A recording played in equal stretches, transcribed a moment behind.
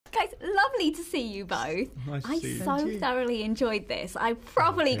lovely to see you both. Nice to I see you. so thoroughly enjoyed this. I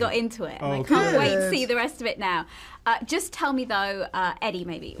properly got into it, and I Oh, can't good. wait to see the rest of it now. Just tell me though, Eddie,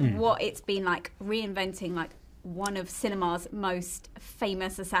 maybe what it's been like reinventing like one of cinema's most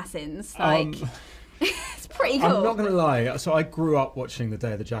famous assassins. Like, it's pretty cool. I'm not going to lie. So I grew up watching The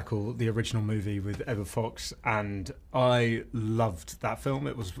Day of the Jackal, the original movie with Ever Fox, and I loved that film.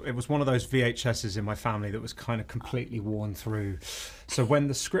 It was one of those VHSs in my family that was kind of completely worn through. So when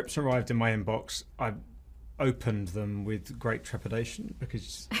the scripts arrived in my inbox, I opened them with great trepidation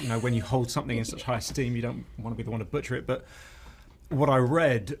because, you know, when you hold something in such high esteem, you don't want to be the one to butcher it. But what I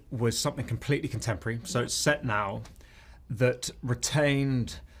read was something completely contemporary. So it's set now, that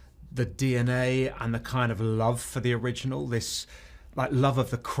retained the DNA and the kind of love for the original, this like love of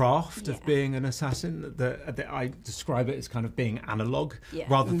the craft of being an assassin. That I describe it as kind of being analog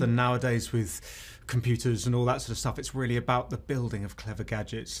rather than nowadays with computers and all that sort of stuff. It's really about the building of clever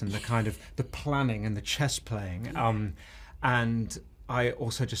gadgets and the kind of the planning and the chess playing. And I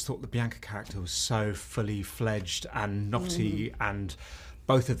also just thought the Bianca character was so fully fledged and knotty, and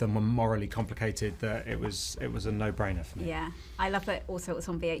both of them were morally complicated that it was a no-brainer for me. Yeah, I love that also it was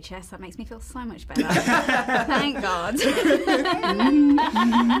on VHS. That makes me feel so much better. Thank God.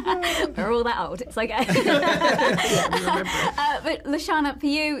 We're all that old. It's okay. But Lashana, for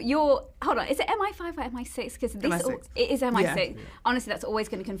you, hold on, is it MI5 or MI6? Because MI6. It is MI6. Yeah. Honestly, that's always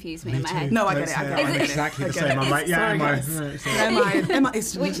going to confuse me in my head. No, I get it. I'm exactly the same. I'm like, yeah, MI.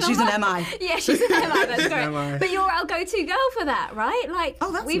 She's an MI. Yeah, she's an MI. That's great. MI. But you're our go-to girl for that, right? Like,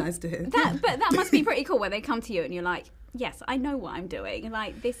 Oh, that's nice to hear. But that must be pretty cool when they come to you and you're like, yes, I know what I'm doing.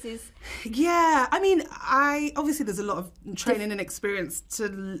 Like, this is... Yeah, I mean, obviously there's a lot of training and experience to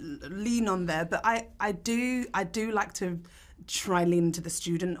lean on there, but I do like to try and lean into the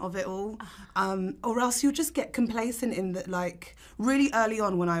student of it all, or else you'll just get complacent in that. Like, really early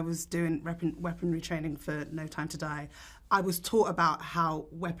on when I was doing weaponry training for No Time to Die, I was taught about how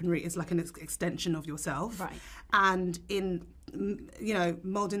weaponry is like an extension of yourself, right? And in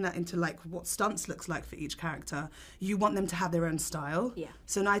molding that into like what stunts looks like for each character, you want them to have their own style. Yeah.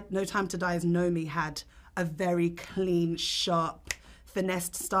 So No Time to Die's Nomi had a very clean, sharp,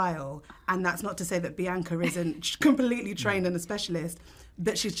 finessed style, and that's not to say that Bianca isn't completely trained and a specialist,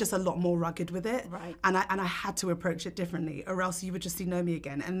 but she's just a lot more rugged with it. Right. And I had to approach it differently, or else you would just see Nomi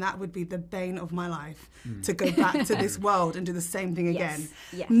again, and that would be the bane of my life, to go back to this world and do the same thing again.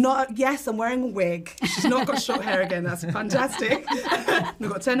 Yes. I'm wearing a wig. She's not got short hair again. That's fantastic. We've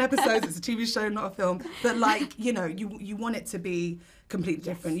got 10 episodes. It's a TV show, not a film. But like, you want it to be completely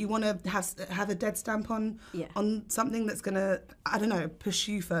different. You want to have a dead stamp on something that's going to, I don't know, push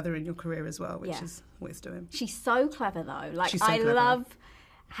you further in your career as well, which is what it's doing. She's so clever though. Like, She's so clever. love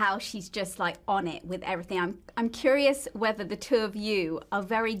how she's just like on it with everything. I'm curious whether the two of you are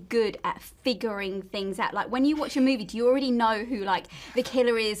very good at figuring things out. Like, when you watch a movie, do you already know who like the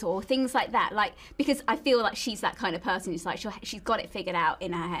killer is or things like that? Like, because I feel like she's that kind of person who's like she's got it figured out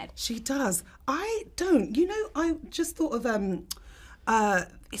in her head. She does. I don't. I just thought of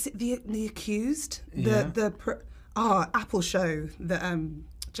is it the Accused? Apple show that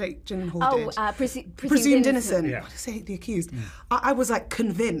Jake Gyllenhaal did. Presumed Innocent. Yeah. What did I say? The Accused. I was like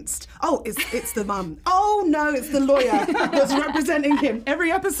convinced. Oh, it's the mum. Oh no, it's the lawyer that's representing him. Every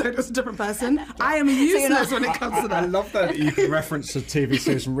episode was a different person. I am useless when it comes to that. I love that you can reference a TV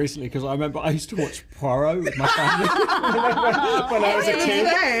series from recently, because I remember I used to watch Poirot with my family when I was a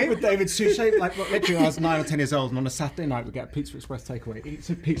kid with David Suchet. Like, literally, I was 9 or 10 years old, and on a Saturday night we'd get a Pizza Express takeaway, eat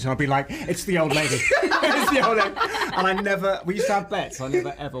some pizza, and I'd be like, it's the old lady. It's the old lady. And we used to have bets, I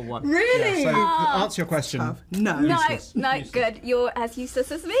never ever won. Really? Yeah, so to answer your question. No, good. You're as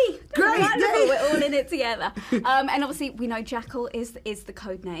useless as me. Great. Wonderful. We're all in it together. And obviously, we know Jackal is the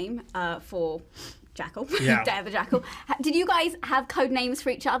code name for Jackal. Yeah. Day of the Jackal. Did you guys have code names for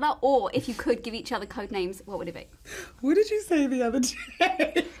each other, or if you could give each other code names, what would it be? What did you say the other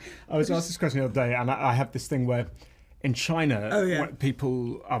day? I was asked this question the other day, and I have this thing where in China, when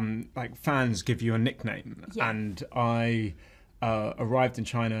people, like fans, give you a nickname, and I arrived in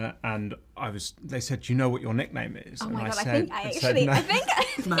China, and they said, do you know what your nickname is? Oh and my God, I think I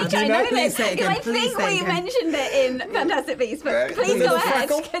know this, because I think we mentioned it in Fantastic Beasts, but please go ahead.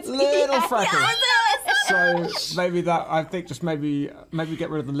 Little freckle. So maybe that, I think just maybe get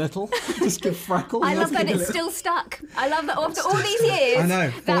rid of the little, just give freckle. I love that it's still stuck. I love that after all these years. I know,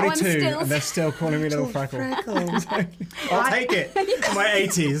 42, and they're still calling me Little Freckle. I'll take it in my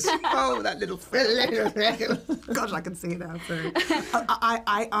 80s. Oh, that little freckle. Gosh, I can see it now.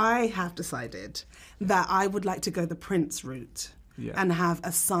 I have decided that I would like to go the Prince route. and have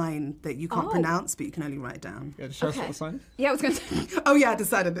a sign that you can't pronounce, but you can only write down. Yeah, show us what the sign is. Yeah, I was going to. Oh yeah, I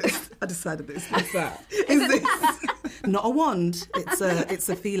decided this. What's that? Is this not a wand? It's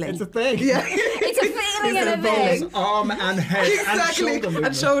a feeling. It's a thing. Yeah. It's a feeling and a There's thing. arm and head Exactly. and shoulder movement.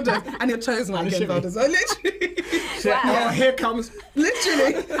 And shoulder. And your toes might get involved as well. Literally. Oh, here comes.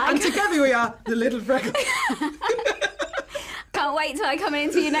 Literally. And together we are the little freckles. Can't wait till I come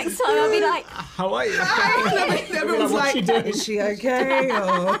into you next time. I'll be like, How are you? Everyone's What's like, she doing? is she okay?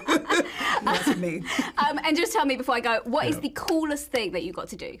 Or... That's me. and just tell me before I go, what is the coolest thing that you got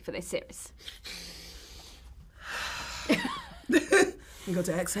to do for this series? You got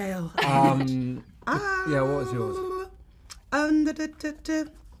to exhale. Yeah, what was yours?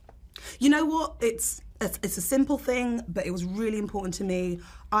 You know what? It's a simple thing, but it was really important to me.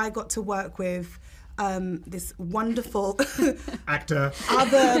 I got to work with this wonderful Actor.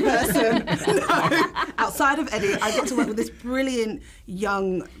 other person. No, outside of Eddie, I got to work with this brilliant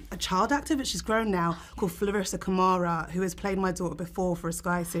young child actor, but she's grown now, called Clarissa Kamara, who has played my daughter before for a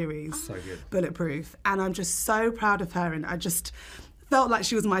Sky series, So good. Bulletproof. And I'm just so proud of her, and I just felt like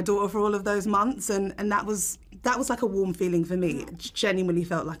she was my daughter for all of those months, and that was like a warm feeling for me. It genuinely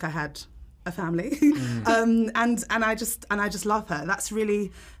felt like I had a family. And I just love her. That's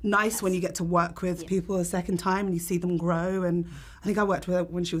really nice when you get to work with people a second time and you see them grow. And I think I worked with her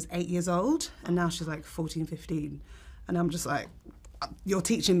when she was 8 years old, and now she's like 14, 15. And I'm just like, you're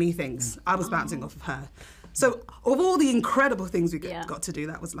teaching me things. I was bouncing off of her. So of all the incredible things we got to do,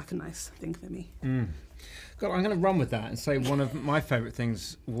 that was like a nice thing for me. God, I'm going to run with that and say one of my favourite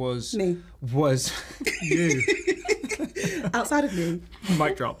things was Me. Was you. Outside of me.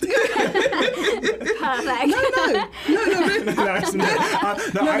 Mic drop. Perfect. No, really.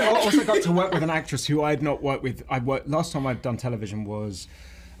 I also got to work with an actress who I'd not worked with. Last time I'd done television was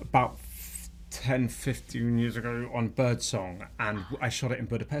about 10, 15 years ago on Birdsong, and I shot it in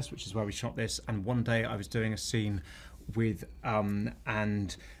Budapest, which is where we shot this. And one day I was doing a scene with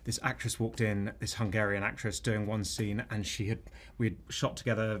and this actress walked in, this Hungarian actress doing one scene, and we'd shot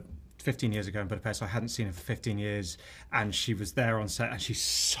together 15 years ago in Budapest. I hadn't seen her for 15 years, and she was there on set, and she's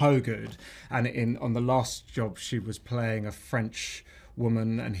so good. And on the last job, she was playing a French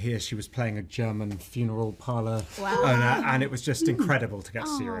woman, and here she was playing a German funeral parlour owner, and it was just incredible to get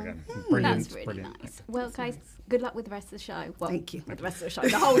to see her again. Brilliant, That's really brilliant. nice. Well, guys, good luck with the rest of the show. Well, Thank you. With the rest of the show,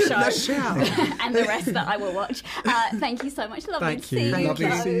 the whole show. The show. And the rest that I will watch. Thank you so much. Lovely Thank to see you. you. Lovely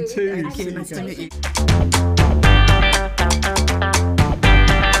to see you too. Thank you. Nice to meet you.